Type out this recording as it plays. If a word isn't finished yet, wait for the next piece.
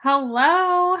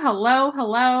Hello, hello,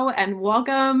 hello, and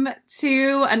welcome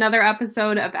to another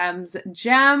episode of M's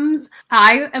Gems.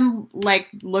 I am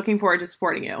looking forward to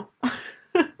supporting you.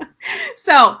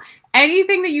 So,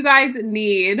 anything that you guys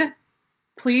need,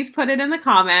 please put it in the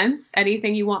comments.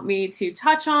 Anything you want me to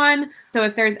touch on. So,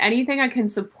 if there's anything I can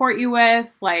support you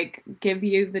with, like give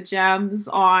you the gems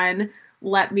on,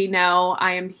 let me know.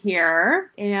 I am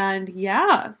here. And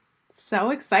yeah,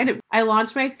 so excited. I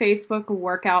launched my Facebook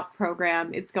workout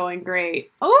program. It's going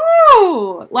great.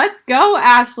 Oh, let's go,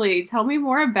 Ashley. Tell me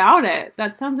more about it.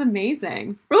 That sounds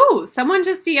amazing. Ooh, someone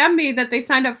just DM'd me that they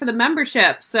signed up for the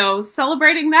membership. So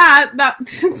celebrating that.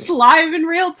 That's live in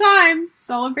real time.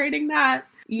 Celebrating that.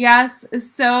 Yes,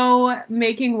 so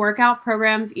making workout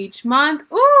programs each month.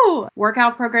 Ooh,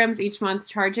 workout programs each month,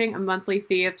 charging a monthly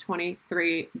fee of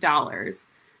 $23.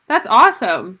 That's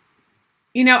awesome.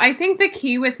 I think the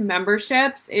key with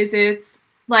memberships is it's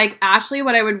like, Ashley,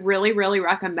 what I would really, really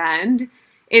recommend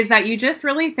is that you just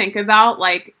really think about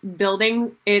like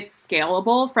building it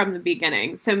scalable from the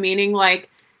beginning. So meaning like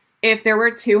if there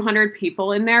were 200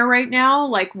 people in there right now,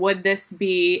 like would this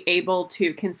be able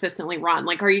to consistently run?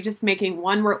 Like, are you just making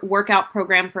one workout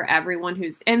program for everyone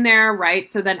who's in there,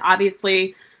 right? So then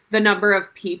obviously the number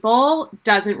of people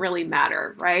doesn't really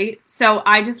matter, right? So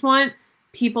I just want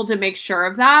people to make sure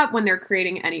of that when they're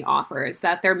creating any offers,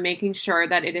 that they're making sure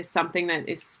that it is something that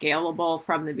is scalable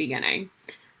from the beginning.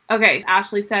 Okay,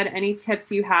 Ashley said, any tips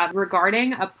you have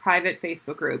regarding a private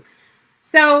Facebook group?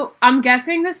 So I'm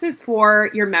guessing this is for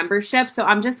your membership. So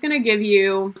I'm just going to give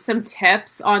you some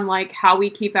tips on like how we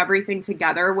keep everything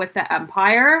together with the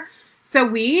Empire. So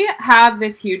we have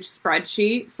this huge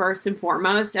spreadsheet first and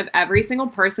foremost of every single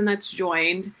person that's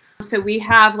joined. So we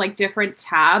have like different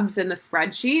tabs in the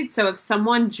spreadsheet. So if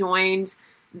someone joined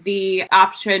the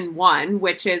option 1,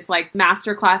 which is like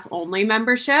masterclass only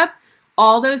membership,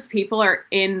 all those people are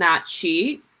in that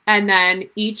sheet. And then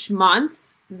each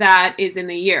month that is in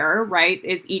the year, right,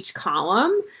 is each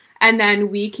column. And then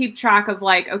we keep track of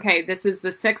like, okay, this is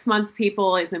the 6 months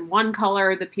people is in one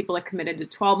color. The people that committed to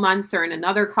 12 months are in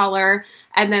another color.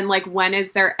 And then like, when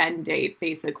is their end date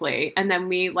basically? And then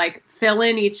we like fill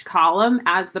in each column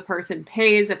as the person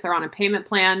pays. If they're on a payment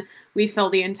plan, we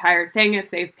fill the entire thing if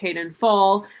they've paid in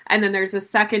full. And then there's a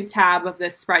second tab of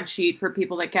this spreadsheet for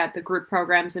people that get the group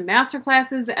programs and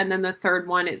masterclasses. And then the third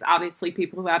one is obviously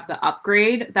people who have the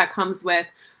upgrade that comes with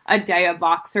a day of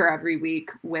Voxer every week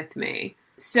with me.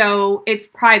 So it's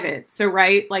private. So,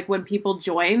 right, like when people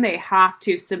join, they have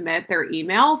to submit their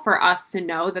email for us to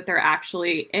know that they're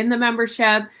actually in the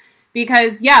membership.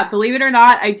 Because, yeah, believe it or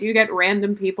not, I do get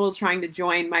random people trying to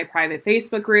join my private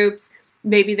Facebook groups.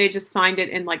 Maybe they just find it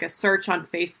in like a search on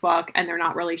Facebook and they're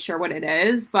not really sure what it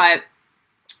is, but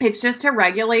it's just to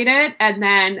regulate it. And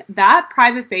then that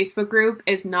private Facebook group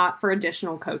is not for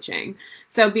additional coaching.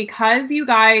 So because you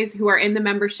guys who are in the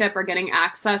membership are getting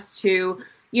access to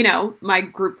my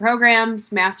group programs,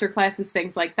 masterclasses,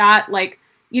 things like that. Like,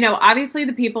 obviously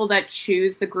the people that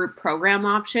choose the group program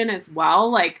option as well,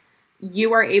 like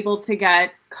you are able to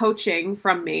get coaching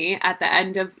from me at the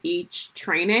end of each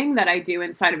training that I do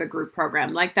inside of a group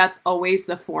program. Like that's always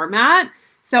the format.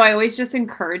 So I always just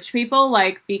encourage people,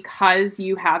 like, because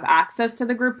you have access to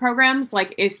the group programs,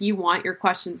 like if you want your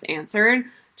questions answered,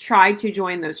 try to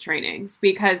join those trainings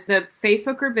because the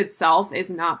Facebook group itself is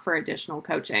not for additional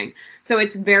coaching. So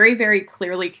it's very, very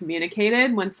clearly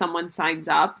communicated when someone signs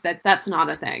up that that's not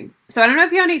a thing. So I don't know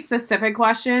if you have any specific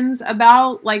questions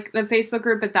about like the Facebook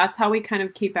group, but that's how we kind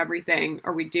of keep everything,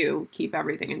 or we do keep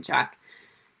everything in check.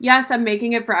 Yes, I'm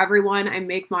making it for everyone. I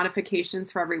make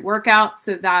modifications for every workout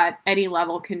so that any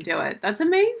level can do it. That's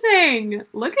amazing.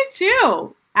 Look at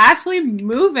you, Ashley,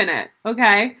 moving it.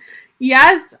 Okay.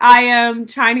 Yes, I am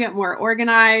trying to get more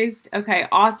organized. Okay,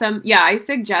 awesome. Yeah, I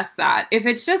suggest that. If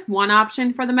it's just one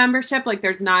option for the membership, like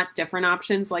there's not different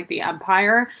options like the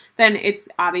Empire, then it's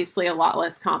obviously a lot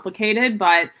less complicated.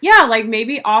 But yeah, like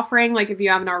maybe offering, like if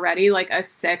you haven't already, like a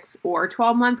 6 or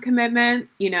 12-month commitment,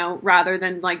 rather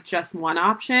than like just one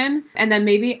option. And then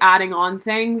maybe adding on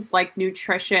things like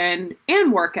nutrition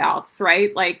and workouts,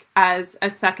 right? Like as a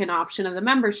second option of the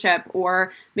membership,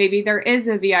 or maybe there is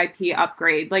a VIP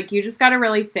upgrade. Like you just got to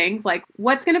really think like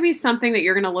what's going to be something that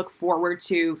you're going to look forward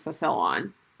to fulfill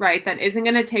on, right? That isn't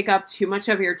going to take up too much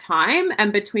of your time.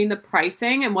 And between the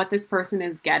pricing and what this person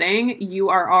is getting, you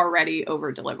are already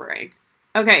over delivering.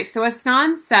 Okay, so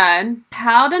Asnan said,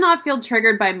 how to not feel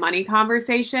triggered by money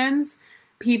conversations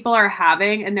people are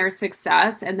having and their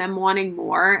success and them wanting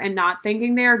more and not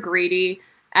thinking they are greedy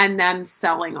and them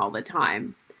selling all the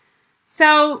time.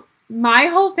 So my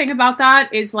whole thing about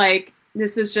that is like,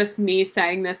 this is just me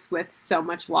saying this with so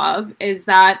much love, is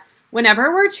that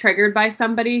whenever we're triggered by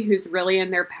somebody who's really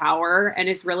in their power and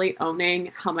is really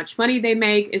owning how much money they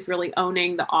make, is really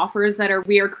owning the offers that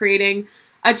we are creating,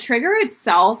 a trigger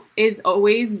itself is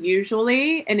always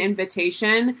usually an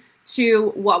invitation to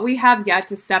what we have yet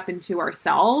to step into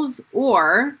ourselves,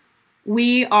 or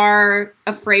we are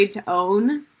afraid to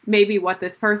own maybe what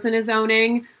this person is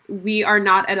owning. We are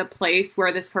not at a place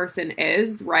where this person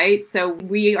is, right? So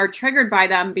we are triggered by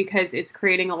them because it's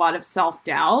creating a lot of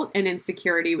self-doubt and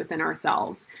insecurity within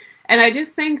ourselves. And I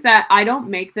just think that I don't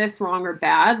make this wrong or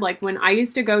bad. Like when I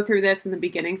used to go through this in the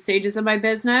beginning stages of my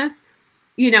business,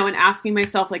 and asking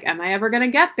myself, like, am I ever going to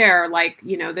get there? Like,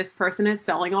 this person is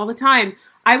selling all the time.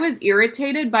 I was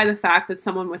irritated by the fact that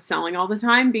someone was selling all the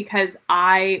time because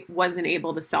I wasn't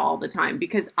able to sell all the time,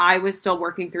 because I was still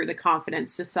working through the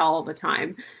confidence to sell all the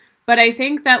time. But I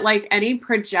think that like any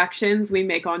projections we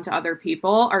make onto other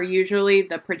people are usually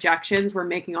the projections we're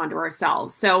making onto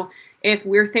ourselves. So if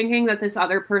we're thinking that this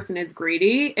other person is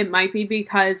greedy, it might be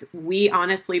because we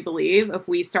honestly believe if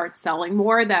we start selling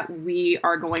more that we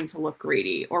are going to look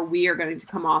greedy or we are going to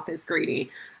come off as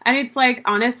greedy. And it's like,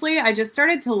 honestly, I just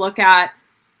started to look at,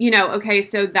 okay,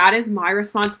 so that is my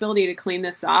responsibility to clean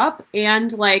this up.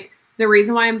 And like, the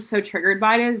reason why I'm so triggered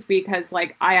by it is because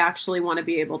like, I actually want to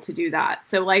be able to do that.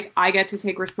 So like, I get to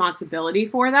take responsibility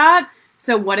for that.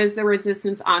 So what is the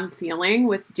resistance I'm feeling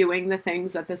with doing the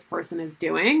things that this person is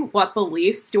doing? What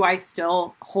beliefs do I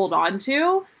still hold on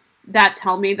to that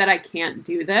tell me that I can't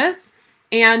do this?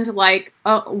 And like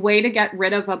a way to get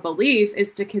rid of a belief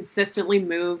is to consistently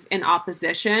move in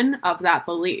opposition of that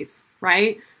belief,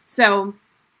 right? So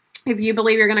if you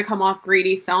believe you're going to come off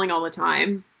greedy selling all the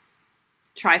time,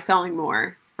 try selling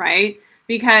more, right?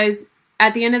 Because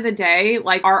at the end of the day,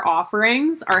 like our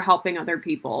offerings are helping other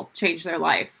people change their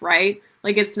life, right?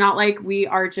 Like it's not like we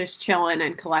are just chilling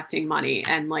and collecting money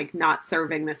and like not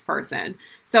serving this person.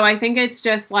 So I think it's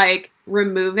just like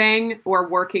removing or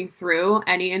working through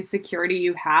any insecurity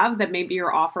you have that maybe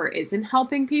your offer isn't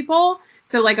helping people.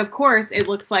 So like, of course, it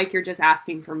looks like you're just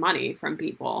asking for money from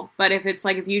people. But if it's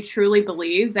like, if you truly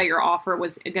believe that your offer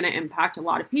was going to impact a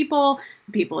lot of people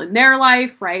in their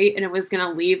life, right? And it was going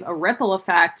to leave a ripple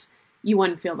effect, you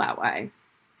wouldn't feel that way.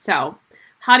 So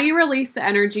how do you release the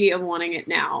energy of wanting it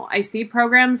now? I see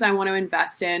programs I want to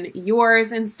invest in,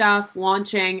 yours and stuff,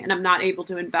 launching, and I'm not able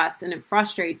to invest, and it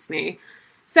frustrates me.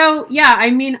 So yeah, I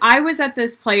mean, I was at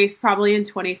this place probably in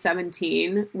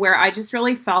 2017 where I just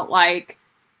really felt like,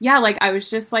 yeah, like I was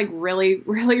just like really,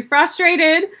 really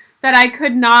frustrated that I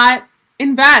could not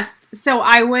invest. So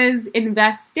I was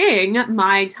investing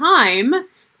my time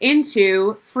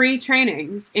into free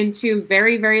trainings, into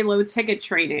very, very low ticket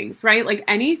trainings, right? Like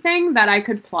anything that I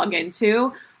could plug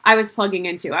into, I was plugging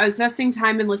into. I was investing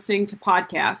time in listening to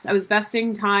podcasts. I was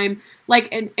investing time,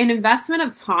 like an investment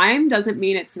of time doesn't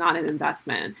mean it's not an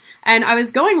investment. And I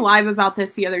was going live about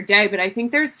this the other day, but I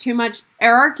think there's too much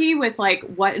hierarchy with like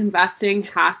what investing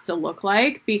has to look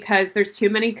like, because there's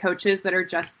too many coaches that are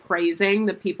just praising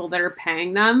the people that are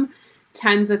paying them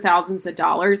tens of thousands of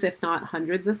dollars, if not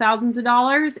hundreds of thousands of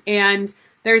dollars. And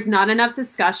there's not enough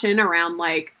discussion around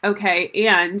like, okay,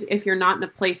 and if you're not in a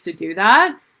place to do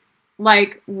that,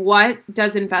 like what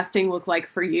does investing look like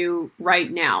for you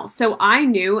right now? So I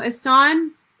knew,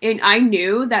 Aston, and I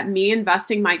knew that me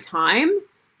investing my time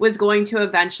was going to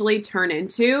eventually turn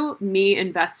into me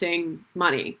investing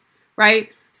money, right?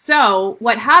 So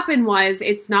what happened was,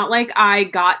 it's not like I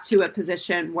got to a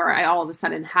position where I all of a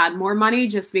sudden had more money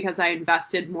just because I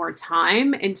invested more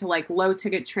time into like low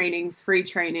ticket trainings, free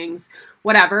trainings,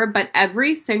 whatever. But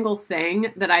every single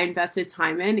thing that I invested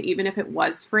time in, even if it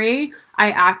was free,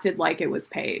 I acted like it was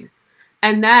paid.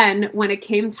 And then when it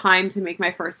came time to make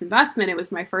my first investment, it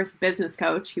was my first business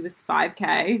coach. He was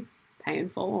 $5K, paying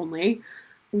full only.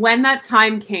 When that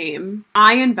time came,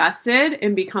 I invested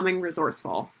in becoming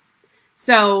resourceful.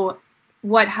 So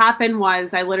what happened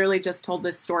was, I literally just told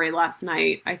this story last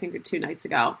night, I think 2 nights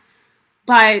ago,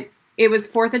 but it was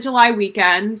 4th of July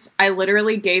weekend. I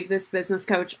literally gave this business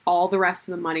coach all the rest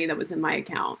of the money that was in my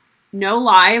account. No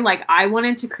lie. Like I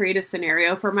wanted to create a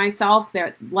scenario for myself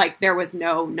that like there was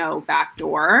no back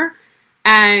door.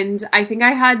 And I think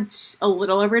I had a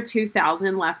little over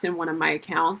 2,000 left in one of my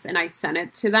accounts, and I sent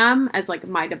it to them as like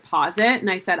my deposit. And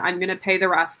I said, I'm going to pay the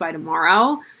rest by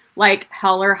tomorrow. Like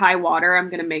hell or high water, I'm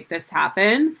going to make this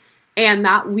happen. And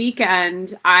that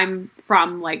weekend, I'm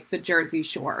from like the Jersey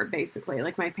Shore, basically.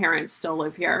 Like my parents still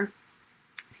live here.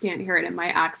 You can't hear it in my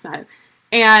accent.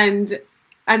 And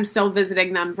I'm still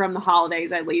visiting them from the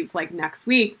holidays. I leave like next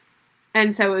week.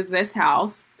 And so it was this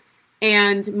house.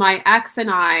 And my ex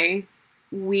and I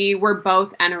we were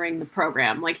both entering the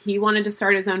program. Like he wanted to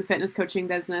start his own fitness coaching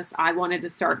business. I wanted to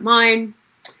start mine.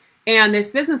 And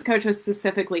this business coach was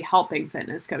specifically helping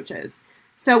fitness coaches.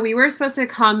 So we were supposed to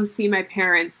come see my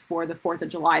parents for the 4th of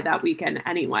July that weekend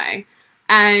anyway.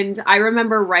 And I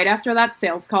remember right after that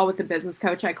sales call with the business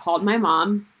coach, I called my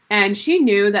mom, and she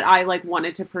knew that I like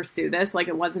wanted to pursue this. Like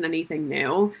it wasn't anything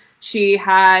new. She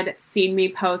had seen me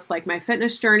post like my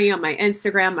fitness journey on my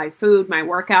Instagram, my food, my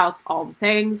workouts, all the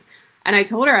things. And I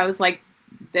told her, I was like,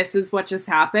 this is what just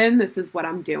happened. This is what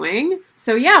I'm doing.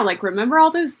 So yeah, like remember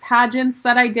all those pageants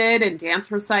that I did and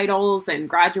dance recitals and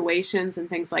graduations and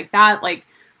things like that? Like,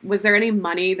 was there any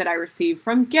money that I received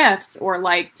from gifts, or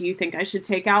like, do you think I should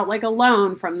take out like a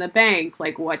loan from the bank?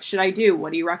 Like, what should I do?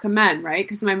 What do you recommend? Right?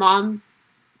 Because my mom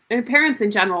and parents in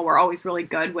general were always really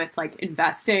good with like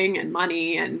investing and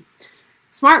money and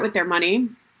smart with their money.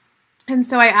 And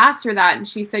so I asked her that, and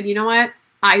she said, you know what?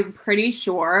 I'm pretty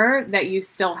sure that you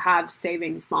still have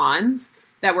savings bonds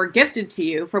that were gifted to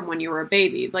you from when you were a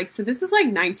baby. Like, so this is like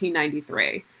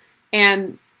 1993.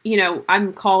 And, you know,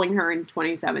 I'm calling her in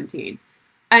 2017.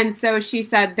 And so she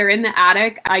said, they're in the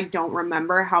attic. I don't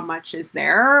remember how much is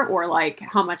there or like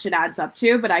how much it adds up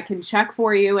to, but I can check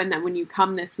for you. And then when you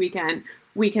come this weekend,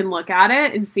 we can look at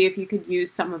it and see if you could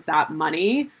use some of that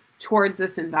money towards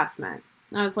this investment.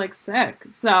 And I was like, sick.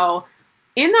 So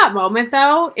in that moment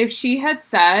though, if she had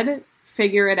said,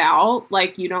 figure it out,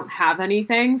 like you don't have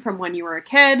anything from when you were a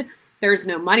kid, there's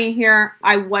no money here,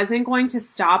 I wasn't going to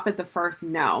stop at the first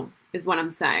no, is what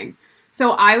I'm saying.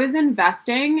 So I was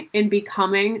investing in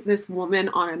becoming this woman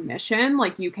on a mission.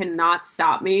 Like you cannot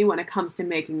stop me when it comes to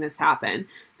making this happen,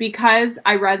 because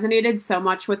I resonated so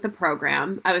much with the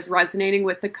program. I was resonating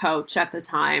with the coach at the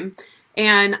time,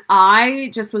 and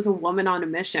I just was a woman on a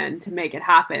mission to make it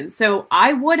happen. So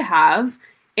I would have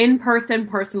in-person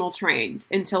personal trained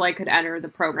until I could enter the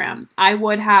program. I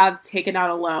would have taken out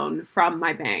a loan from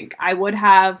my bank. I would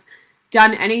have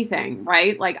done anything,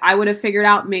 right? Like I would have figured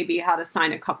out maybe how to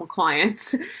sign a couple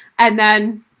clients and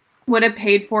then would have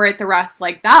paid for it the rest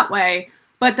like that way.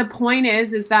 But the point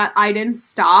is that I didn't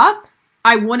stop.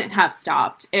 I wouldn't have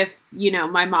stopped if, you know,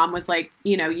 my mom was like,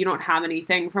 you know, you don't have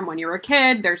anything from when you were a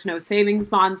kid. There's no savings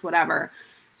bonds, whatever.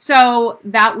 So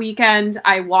that weekend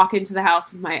I walk into the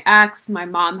house with my ex. My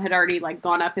mom had already like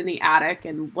gone up in the attic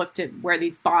and looked at where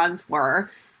these bonds were.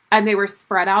 And they were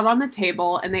spread out on the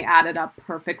table and they added up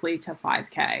perfectly to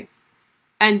 5K.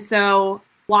 And so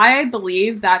why I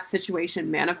believe that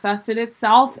situation manifested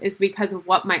itself is because of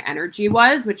what my energy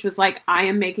was, which was like, I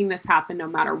am making this happen no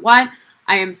matter what.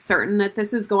 I am certain that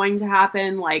this is going to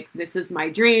happen. Like, this is my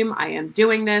dream. I am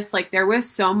doing this. Like, there was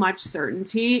so much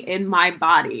certainty in my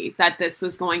body that this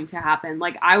was going to happen.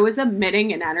 Like, I was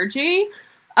emitting an energy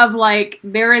of like,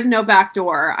 there is no back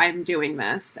door. I'm doing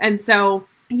this. And so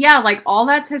yeah, like all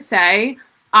that to say,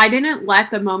 I didn't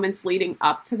let the moments leading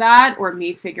up to that or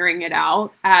me figuring it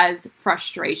out as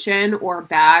frustration or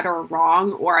bad or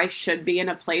wrong or I should be in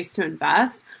a place to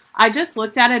invest. I just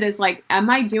looked at it as like, am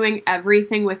I doing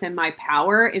everything within my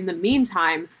power in the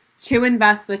meantime to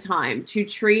invest the time, to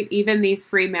treat even these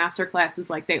free masterclasses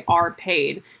like they are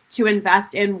paid, to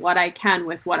invest in what I can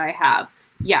with what I have?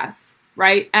 Yes,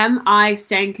 right? Am I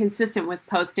staying consistent with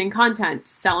posting content,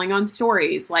 selling on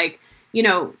stories, like, you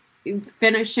know,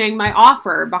 finishing my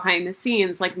offer behind the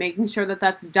scenes, like making sure that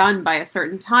that's done by a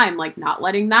certain time, like not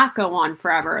letting that go on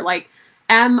forever. Like,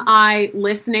 am I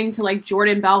listening to like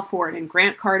Jordan Belfort and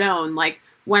Grant Cardone, like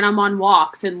when I'm on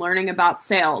walks and learning about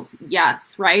sales?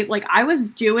 Yes, right? Like I was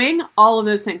doing all of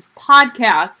those things,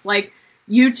 podcasts, like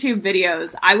YouTube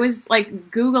videos. I was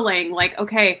like Googling, like,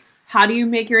 okay, how do you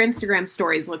make your Instagram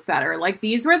stories look better? Like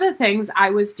these were the things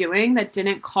I was doing that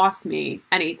didn't cost me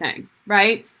anything,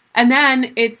 right? And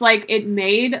then it's like it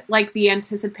made like the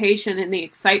anticipation and the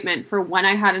excitement for when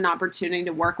I had an opportunity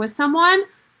to work with someone.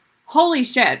 Holy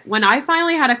shit. When I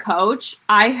finally had a coach,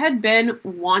 I had been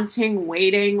wanting,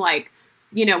 waiting, like,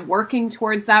 you know, working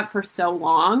towards that for so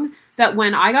long that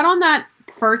when I got on that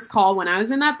first call, when I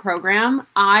was in that program,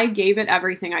 I gave it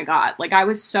everything I got. Like I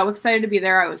was so excited to be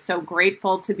there. I was so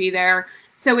grateful to be there.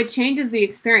 So it changes the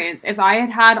experience. If I had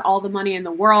had all the money in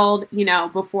the world, you know,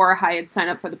 before I had signed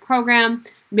up for the program,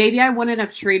 maybe I wouldn't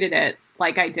have treated it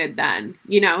like I did then,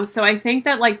 you know? So I think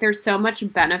that like there's so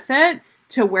much benefit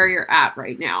to where you're at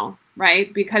right now,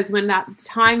 right? Because when that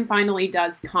time finally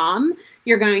does come,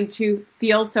 you're going to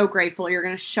feel so grateful. You're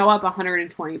going to show up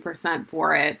 120%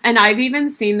 for it. And I've even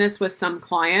seen this with some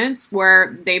clients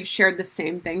where they've shared the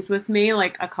same things with me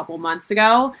like a couple months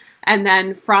ago. And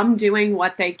then from doing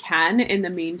what they can in the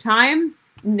meantime,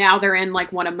 now they're in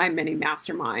like one of my mini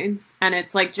masterminds. And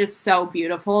it's like just so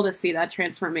beautiful to see that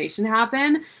transformation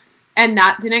happen. And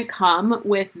that didn't come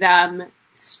with them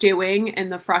stewing in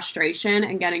the frustration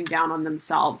and getting down on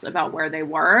themselves about where they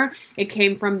were. It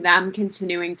came from them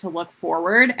continuing to look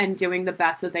forward and doing the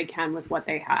best that they can with what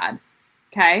they had.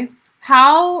 Okay?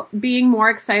 How being more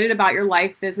excited about your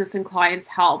life, business, and clients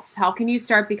helps. How can you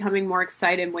start becoming more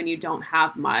excited when you don't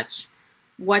have much?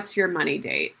 What's your money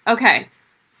date? Okay,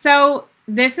 so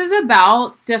this is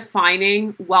about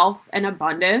defining wealth and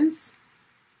abundance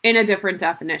in a different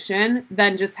definition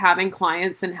than just having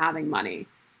clients and having money.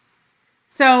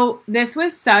 So this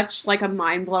was such like a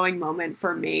mind-blowing moment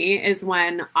for me is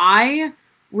when I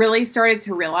really started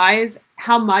to realize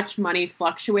how much money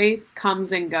fluctuates,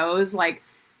 comes and goes. Like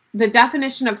the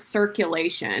definition of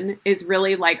circulation is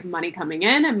really like money coming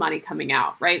in and money coming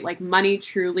out, right? Like money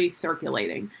truly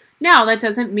circulating. Now, that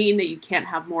doesn't mean that you can't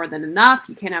have more than enough.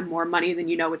 You can't have more money than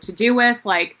you know what to do with.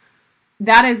 Like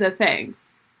that is a thing.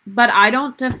 But I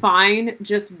don't define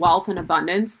just wealth and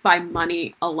abundance by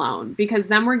money alone, because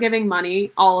then we're giving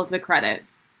money all of the credit,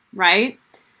 right?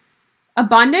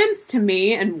 Abundance to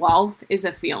me and wealth is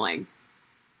a feeling.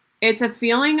 It's a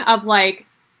feeling of like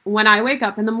when I wake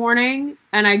up in the morning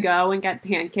and I go and get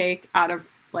Pancake out of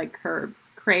like her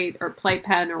crate or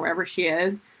playpen or wherever she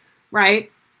is,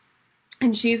 right?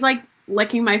 And she's like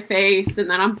licking my face and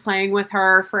then I'm playing with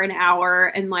her for an hour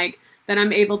and like then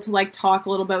I'm able to like talk a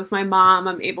little bit with my mom.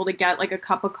 I'm able to get like a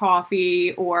cup of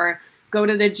coffee or go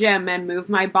to the gym and move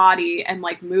my body and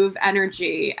like move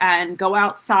energy and go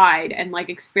outside and like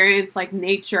experience like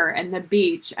nature and the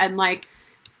beach and like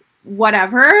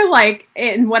whatever. Like,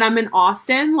 and when I'm in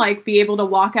Austin, like be able to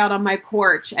walk out on my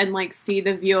porch and like see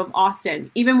the view of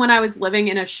Austin. Even when I was living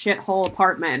in a shithole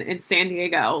apartment in San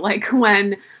Diego, like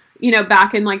when, you know,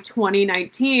 back in like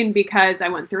 2019, because I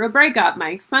went through a breakup,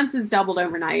 my expenses doubled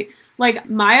overnight. Like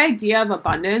my idea of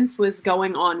abundance was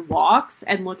going on walks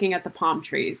and looking at the palm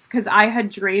trees because I had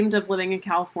dreamed of living in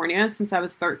California since I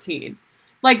was 13.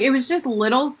 Like it was just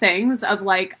little things of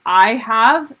like, I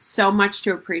have so much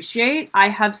to appreciate. I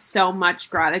have so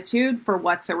much gratitude for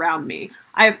what's around me.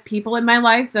 I have people in my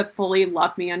life that fully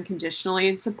love me unconditionally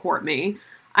and support me.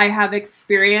 I have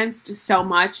experienced so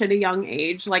much at a young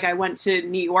age. Like I went to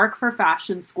New York for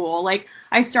fashion school. Like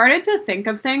I started to think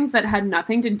of things that had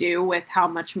nothing to do with how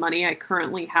much money I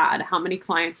currently had, how many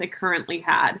clients I currently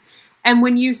had. And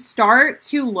when you start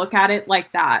to look at it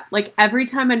like that, like every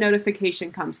time a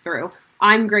notification comes through,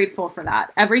 I'm grateful for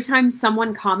that. Every time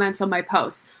someone comments on my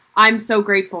posts, I'm so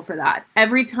grateful for that.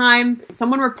 Every time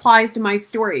someone replies to my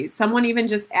stories, someone even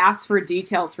just asks for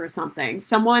details for something,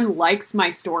 someone likes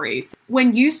my stories.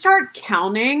 When you start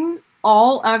counting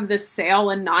all of the sale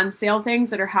and non-sale things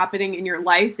that are happening in your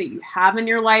life, that you have in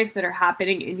your life, that are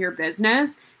happening in your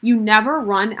business, you never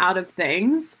run out of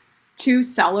things to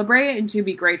celebrate and to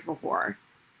be grateful for.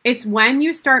 It's when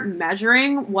you start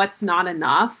measuring what's not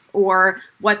enough or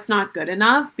what's not good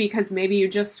enough because maybe you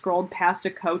just scrolled past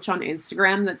a coach on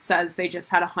Instagram that says they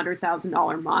just had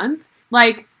 $100,000 month.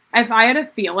 Like, if I had a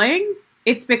feeling,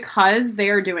 it's because they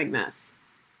are doing this.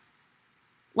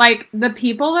 Like, the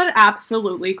people that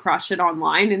absolutely crush it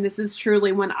online, and this is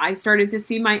truly when I started to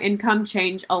see my income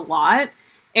change a lot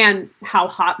and how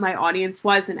hot my audience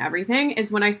was and everything,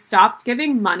 is when I stopped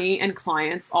giving money and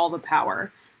clients all the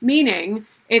power. Meaning,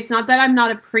 it's not that I'm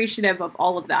not appreciative of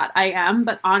all of that. I am,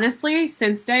 but honestly,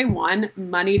 since day one,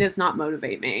 money does not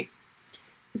motivate me.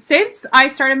 Since I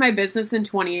started my business in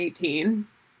 2018,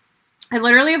 I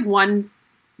literally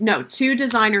have two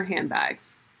designer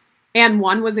handbags, and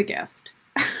one was a gift.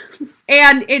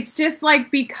 And it's just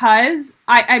like because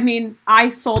I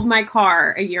sold my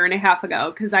car a year and a half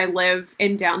ago because I live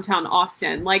in downtown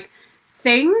Austin. Like,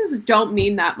 things don't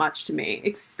mean that much to me.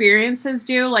 Experiences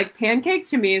do. Like Pancake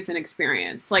to me is an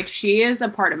experience. Like she is a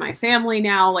part of my family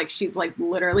now. Like she's like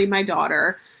literally my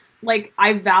daughter. Like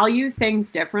I value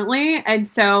things differently. And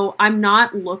so I'm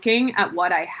not looking at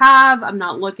what I have. I'm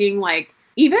not looking like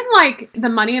even like the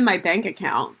money in my bank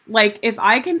account. Like if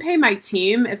I can pay my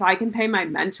team, if I can pay my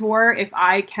mentor, if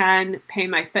I can pay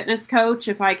my fitness coach,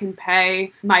 if I can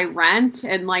pay my rent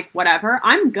and like whatever,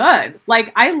 I'm good.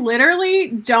 Like I literally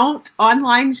don't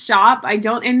online shop. I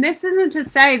don't, and this isn't to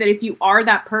say that if you are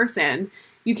that person,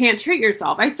 you can't treat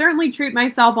yourself. I certainly treat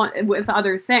myself with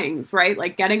other things, right?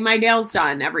 Like getting my nails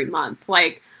done every month.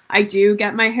 Like I do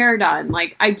get my hair done.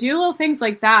 Like I do little things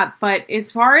like that. But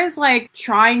as far as like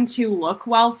trying to look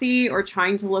wealthy or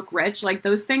trying to look rich, like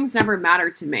those things never matter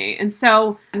to me. And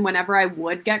so whenever I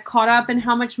would get caught up in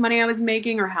how much money I was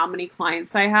making or how many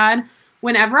clients I had,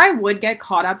 whenever I would get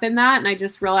caught up in that and I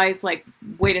just realized like,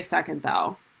 wait a second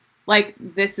though, like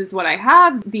this is what I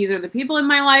have. These are the people in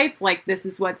my life. Like this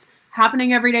is what's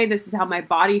happening every day. This is how my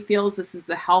body feels. This is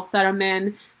the health that I'm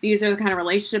in. These are the kind of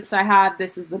relationships I have.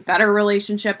 This is the better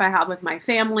relationship I have with my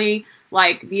family.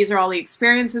 Like, these are all the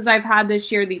experiences I've had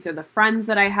this year. These are the friends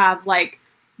that I have. Like,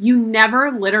 you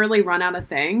never literally run out of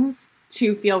things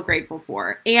to feel grateful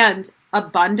for. And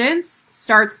abundance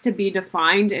starts to be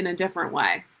defined in a different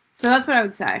way. So that's what I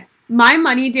would say. My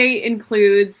money date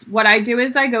includes, what I do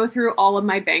is I go through all of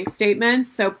my bank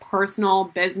statements. So personal,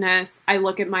 business, I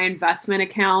look at my investment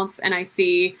accounts and I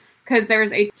see, because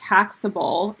there's a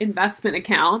taxable investment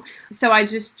account. So I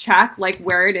just check like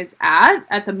where it is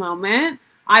at the moment.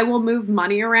 I will move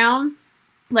money around.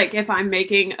 Like if I'm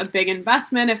making a big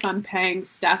investment, if I'm paying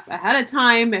stuff ahead of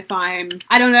time, if I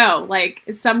don't know, like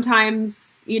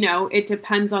sometimes, you know, it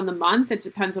depends on the month. It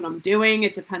depends what I'm doing.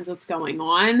 It depends what's going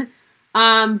on.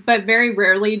 But very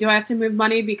rarely do I have to move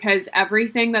money because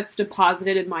everything that's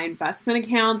deposited in my investment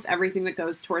accounts, everything that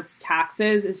goes towards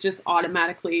taxes is just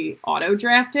automatically auto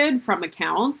drafted from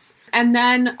accounts. And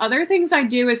then other things I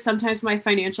do is sometimes my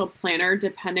financial planner,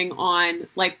 depending on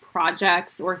like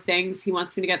projects or things he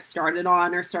wants me to get started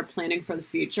on or start planning for the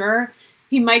future,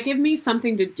 he might give me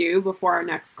something to do before our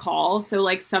next call. So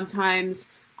like sometimes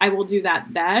I will do that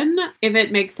then if it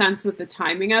makes sense with the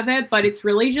timing of it, but it's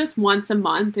really just once a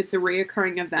month. It's a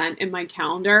reoccurring event in my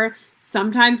calendar.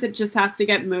 Sometimes it just has to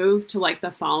get moved to like the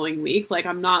following week. Like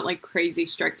I'm not like crazy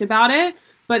strict about it,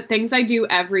 but things I do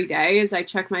every day is I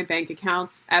check my bank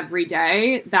accounts every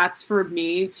day. That's for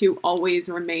me to always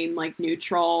remain like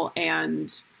neutral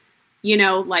and, you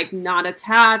know, like not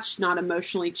attached, not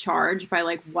emotionally charged by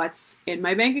like what's in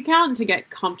my bank account, and to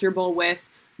get comfortable with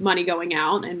money going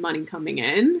out and money coming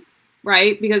in,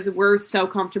 right? Because we're so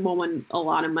comfortable when a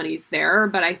lot of money's there.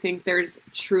 But I think there's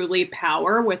truly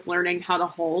power with learning how to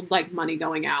hold like money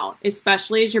going out,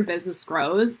 especially as your business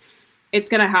grows. It's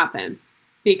going to happen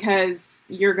because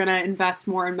you're going to invest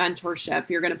more in mentorship.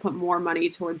 You're going to put more money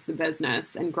towards the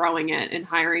business and growing it and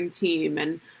hiring team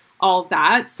and all of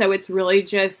that. So it's really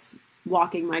just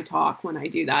walking my talk when I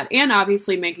do that. And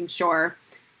obviously making sure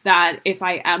that if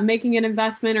I am making an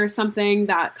investment or something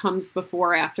that comes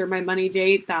before or after my money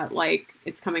date, that like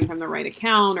it's coming from the right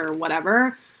account or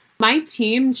whatever. My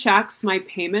team checks my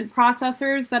payment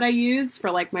processors that I use for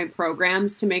like my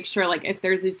programs to make sure like if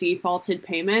there's a defaulted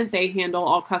payment, they handle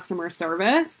all customer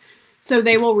service. So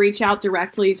they will reach out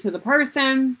directly to the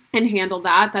person and handle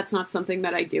that. That's not something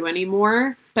that I do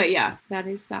anymore. But yeah, that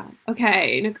is that.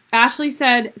 Okay. Ashley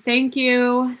said, thank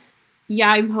you.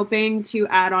 Yeah, I'm hoping to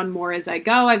add on more as I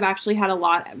go. I've actually had a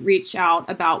lot reach out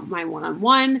about my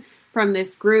one-on-one from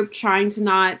this group, trying to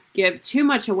not give too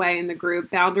much away in the group.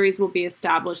 Boundaries will be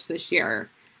established this year.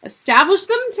 Establish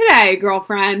them today,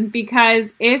 girlfriend,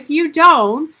 because if you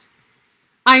don't,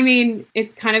 I mean,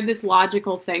 it's kind of this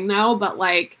logical thing though, but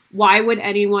like, why would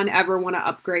anyone ever want to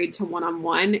upgrade to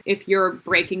one-on-one if you're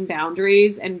breaking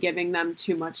boundaries and giving them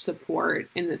too much support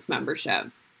in this membership?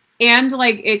 And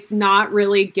like, it's not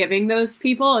really giving those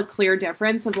people a clear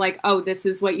difference of like, oh, this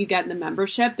is what you get in the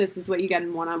membership. This is what you get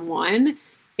in one-on-one.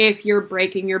 If you're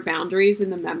breaking your boundaries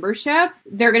in the membership,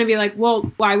 they're going to be like, well,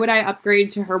 why would I upgrade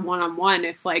to her one-on-one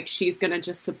if like she's going to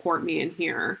just support me in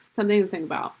here? Something to think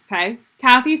about. Okay.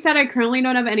 Kathy said, I currently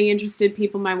don't have any interested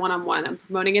people in my one-on-one. I'm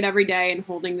promoting it every day and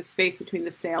holding the space between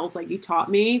the sales like you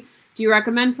taught me. Do you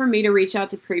recommend for me to reach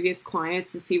out to previous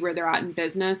clients to see where they're at in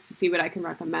business, to see what I can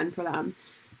recommend for them?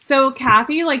 So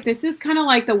Kathy, like this is kind of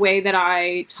like the way that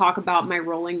I talk about my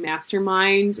rolling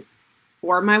mastermind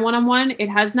or my one-on-one. It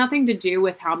has nothing to do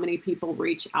with how many people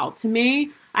reach out to me.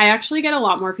 I actually get a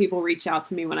lot more people reach out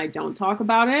to me when I don't talk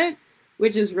about it,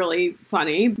 which is really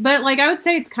funny. But like, I would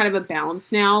say it's kind of a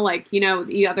balance now. Like, you know,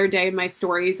 the other day in my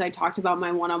stories, I talked about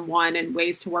my one-on-one and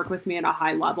ways to work with me at a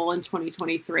high level in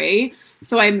 2023.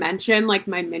 So I mentioned like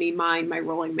my mini mind, my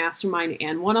rolling mastermind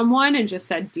and one-on-one, and just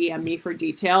said, DM me for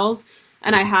details.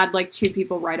 And I had like 2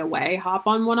 people right away hop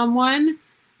on one-on-one,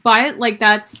 but like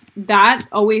that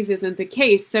always isn't the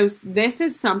case. So this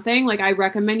is something like I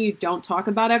recommend you don't talk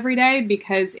about every day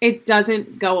because it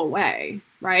doesn't go away,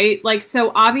 right? Like,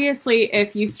 so obviously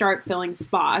if you start filling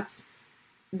spots,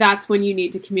 that's when you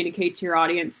need to communicate to your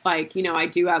audience, like, you know, I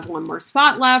do have 1 more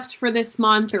spot left for this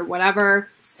month or whatever.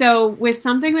 So with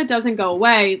something that doesn't go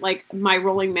away, like my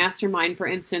rolling mastermind, for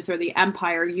instance, or the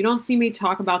Empire, you don't see me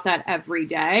talk about that every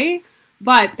day.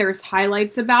 But there's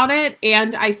highlights about it,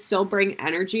 and I still bring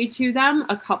energy to them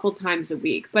a couple times a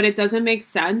week. But it doesn't make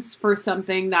sense for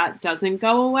something that doesn't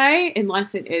go away,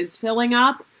 unless it is filling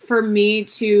up, for me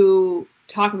to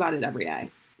talk about it every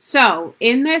day. So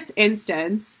in this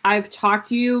instance, I've talked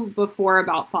to you before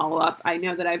about follow-up. I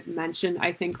know that I've mentioned,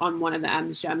 I think on one of the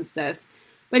M's Gems this,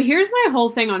 But here's my whole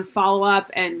thing on follow up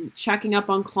and checking up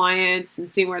on clients and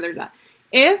seeing where there's at.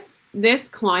 If this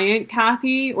client,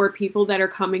 Kathy, or people that are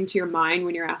coming to your mind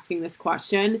when you're asking this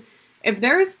question, if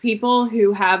there's people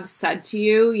who have said to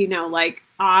you, you know, like,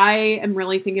 I am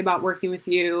really thinking about working with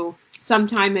you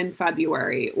sometime in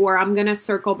February, or I'm going to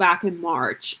circle back in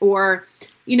March, or,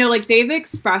 you know, like they've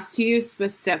expressed to you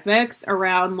specifics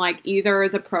around like either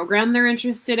the program they're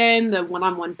interested in, the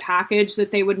one-on-one package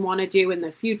that they would want to do in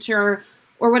the future,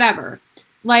 or whatever.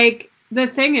 Like, the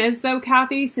thing is though,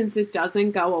 Kathy, since it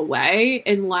doesn't go away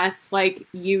unless like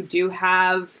you do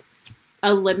have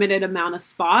a limited amount of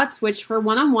spots, which for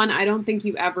one-on-one, I don't think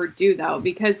you ever do though,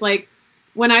 because like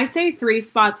when I say 3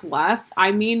 spots left,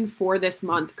 I mean for this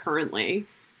month currently.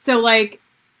 So like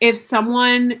if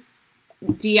someone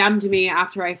DM'd me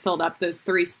after I filled up those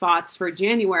 3 spots for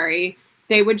January,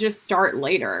 they would just start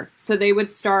later. So they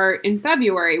would start in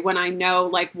February when I know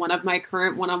like one of my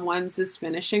current one-on-ones is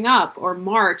finishing up, or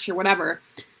March or whatever.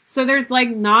 So there's like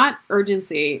not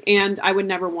urgency, and I would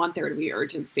never want there to be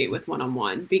urgency with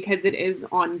one-on-one because it is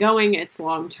ongoing, it's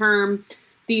long-term.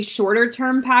 These shorter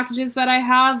term packages that I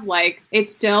have, like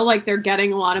it's still like they're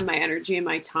getting a lot of my energy and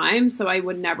my time. So I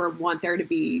would never want there to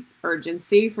be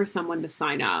urgency for someone to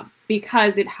sign up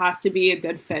because it has to be a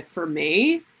good fit for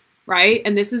me. Right.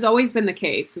 And this has always been the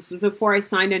case. This was before I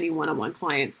signed any one-on-one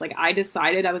clients. Like I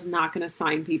decided I was not going to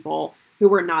sign people who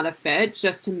were not a fit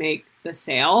just to make the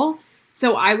sale.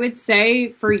 So I would say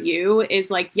for you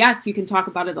is like, yes, you can talk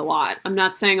about it a lot. I'm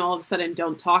not saying all of a sudden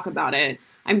don't talk about it.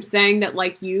 I'm saying that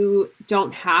like you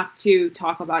don't have to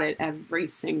talk about it every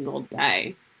single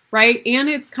day. Right. And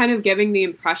it's kind of giving the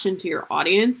impression to your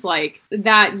audience like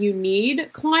that you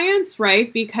need clients,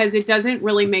 right? Because it doesn't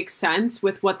really make sense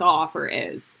with what the offer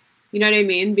is. You know what I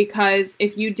mean? Because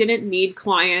if you didn't need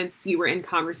clients, you were in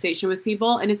conversation with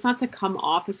people, and it's not to come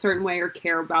off a certain way or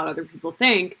care about other people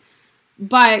think,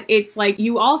 but it's like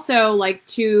you also like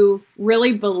to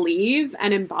really believe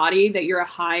and embody that you're a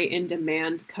high in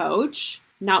demand coach,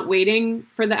 not waiting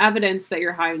for the evidence that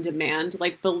you're high in demand,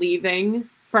 like believing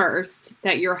first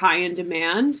that you're high in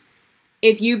demand.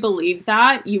 If you believe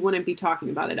that, you wouldn't be talking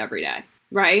about it every day,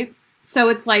 right? So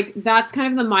it's like, that's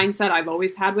kind of the mindset I've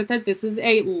always had with it. This is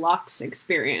a luxe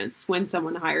experience when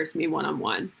someone hires me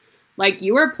one-on-one. Like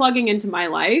you are plugging into my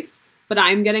life, but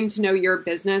I'm getting to know your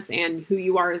business and who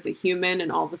you are as a human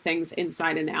and all the things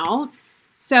inside and out.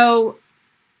 So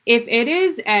if it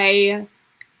is a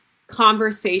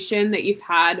conversation that you've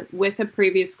had with a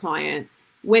previous client,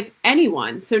 with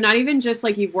anyone, so not even just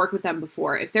like you've worked with them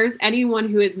before, if there's anyone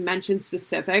who has mentioned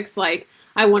specifics, like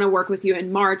I want to work with you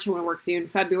in March, I want to work with you in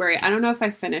February. I don't know if I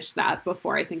finished that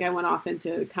before. I think I went off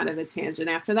into kind of a tangent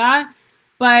after that.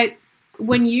 But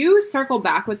when you circle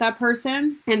back with that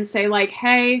person and say like,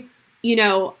 hey, you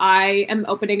know, I am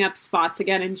opening up spots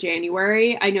again in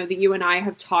January. I know that you and I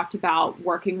have talked about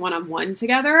working one-on-one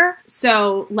together.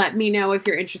 So let me know if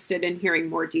you're interested in hearing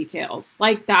more details.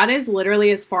 Like that is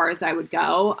literally as far as I would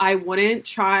go. I wouldn't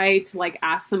try to like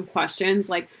ask them questions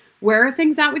like, where are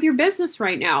things at with your business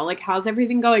right now? Like, how's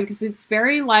everything going? Because it's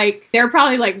very like, they're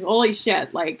probably like, holy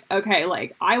shit, like, okay,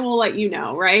 like I will let you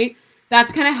know, right?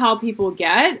 That's kind of how people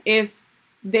get if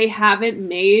they haven't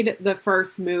made the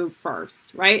first move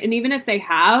first, right? And even if they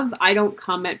have, I don't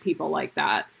come at people like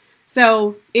that.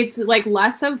 So it's like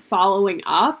less of following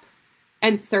up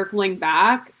and circling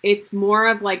back. It's more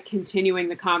of like continuing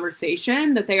the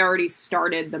conversation that they already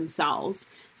started themselves.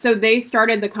 So they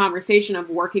started the conversation of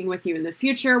working with you in the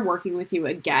future, working with you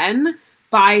again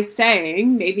by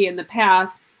saying, maybe in the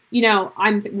past, you know,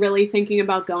 I'm really thinking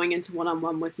about going into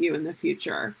one-on-one with you in the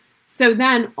future. So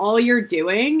then all you're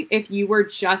doing, if you were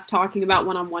just talking about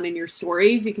one-on-one in your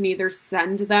stories, you can either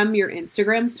send them your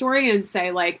Instagram story and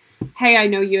say like, hey, I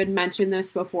know you had mentioned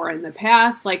this before in the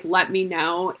past. Like, let me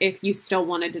know if you still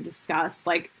wanted to discuss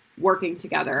like working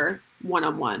together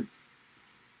one-on-one.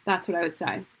 That's what I would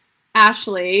say.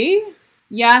 Ashley,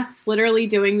 yes, literally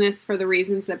doing this for the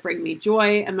reasons that bring me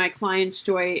joy, and my client's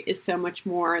joy is so much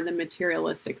more than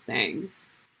materialistic things.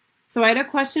 So I had a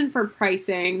question for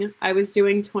pricing. I was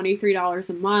doing $23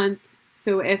 a month.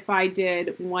 So if I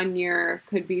did 1 year,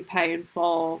 could be pay in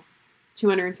full,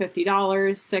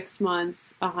 $250, 6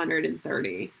 months,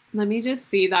 $130. Let me just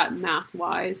see that math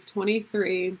wise.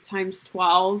 23 times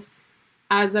 12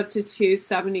 adds up to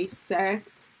 $276.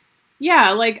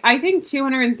 Yeah, like I think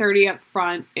 $230 up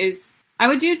front is, I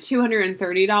would do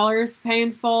 $230 pay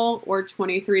in full or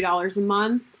 $23 a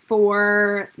month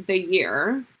for the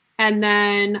year. And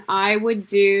then I would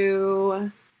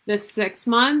do the 6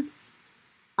 months.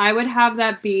 I would have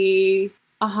that be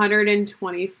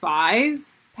 $125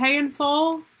 pay in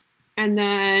full. And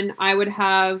then I would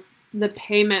have the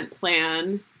payment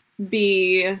plan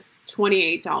be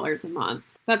 $28 a month.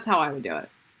 That's how I would do it.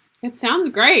 It sounds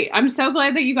great. I'm so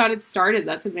glad that you got it started.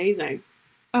 That's amazing.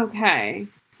 Okay.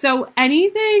 So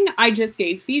anything I just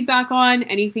gave feedback on,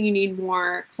 anything you need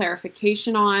more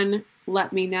clarification on,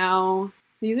 let me know.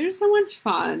 These are so much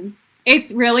fun.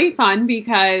 It's really fun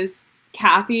because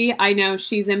Kathy, I know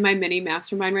she's in my mini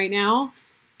mastermind right now.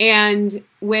 And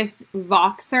with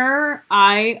Voxer,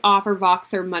 I offer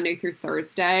Voxer Monday through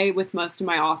Thursday with most of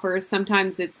my offers.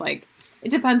 Sometimes it's like, it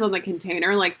depends on the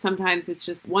container. Like sometimes it's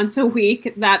just once a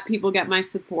week that people get my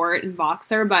support in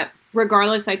Voxer. But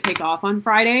regardless, I take off on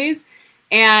Fridays.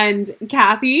 And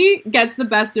Kathy gets the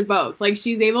best of both. Like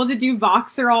she's able to do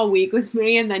Voxer all week with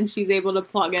me, and then she's able to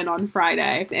plug in on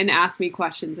Friday and ask me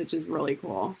questions, which is really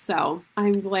cool. So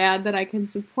I'm glad that I can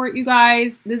support you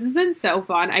guys. This has been so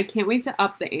fun. I can't wait to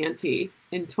up the ante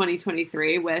in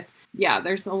 2023 with, yeah,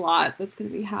 there's a lot that's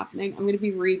going to be happening. I'm going to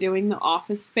be redoing the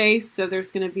office space. So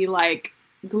there's going to be like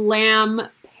glam,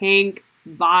 pink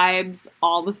vibes,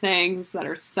 all the things that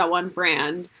are so on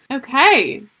brand.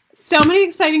 Okay. So many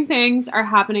exciting things are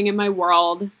happening in my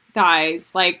world,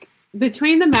 guys. Like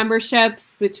between the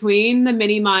memberships, between the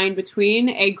mini mind, between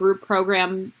a group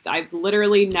program I've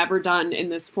literally never done in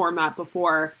this format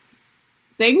before,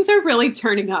 things are really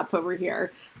turning up over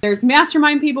here. There's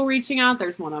mastermind people reaching out.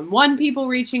 There's one-on-one people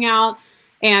reaching out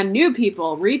and new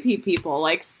people, repeat people.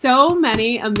 Like so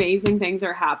many amazing things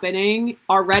are happening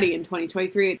already in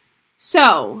 2023.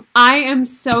 So I am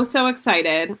so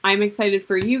excited. I'm excited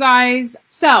for you guys.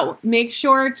 So make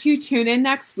sure to tune in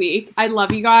next week. I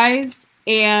love you guys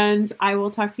and I will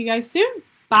talk to you guys soon.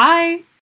 Bye.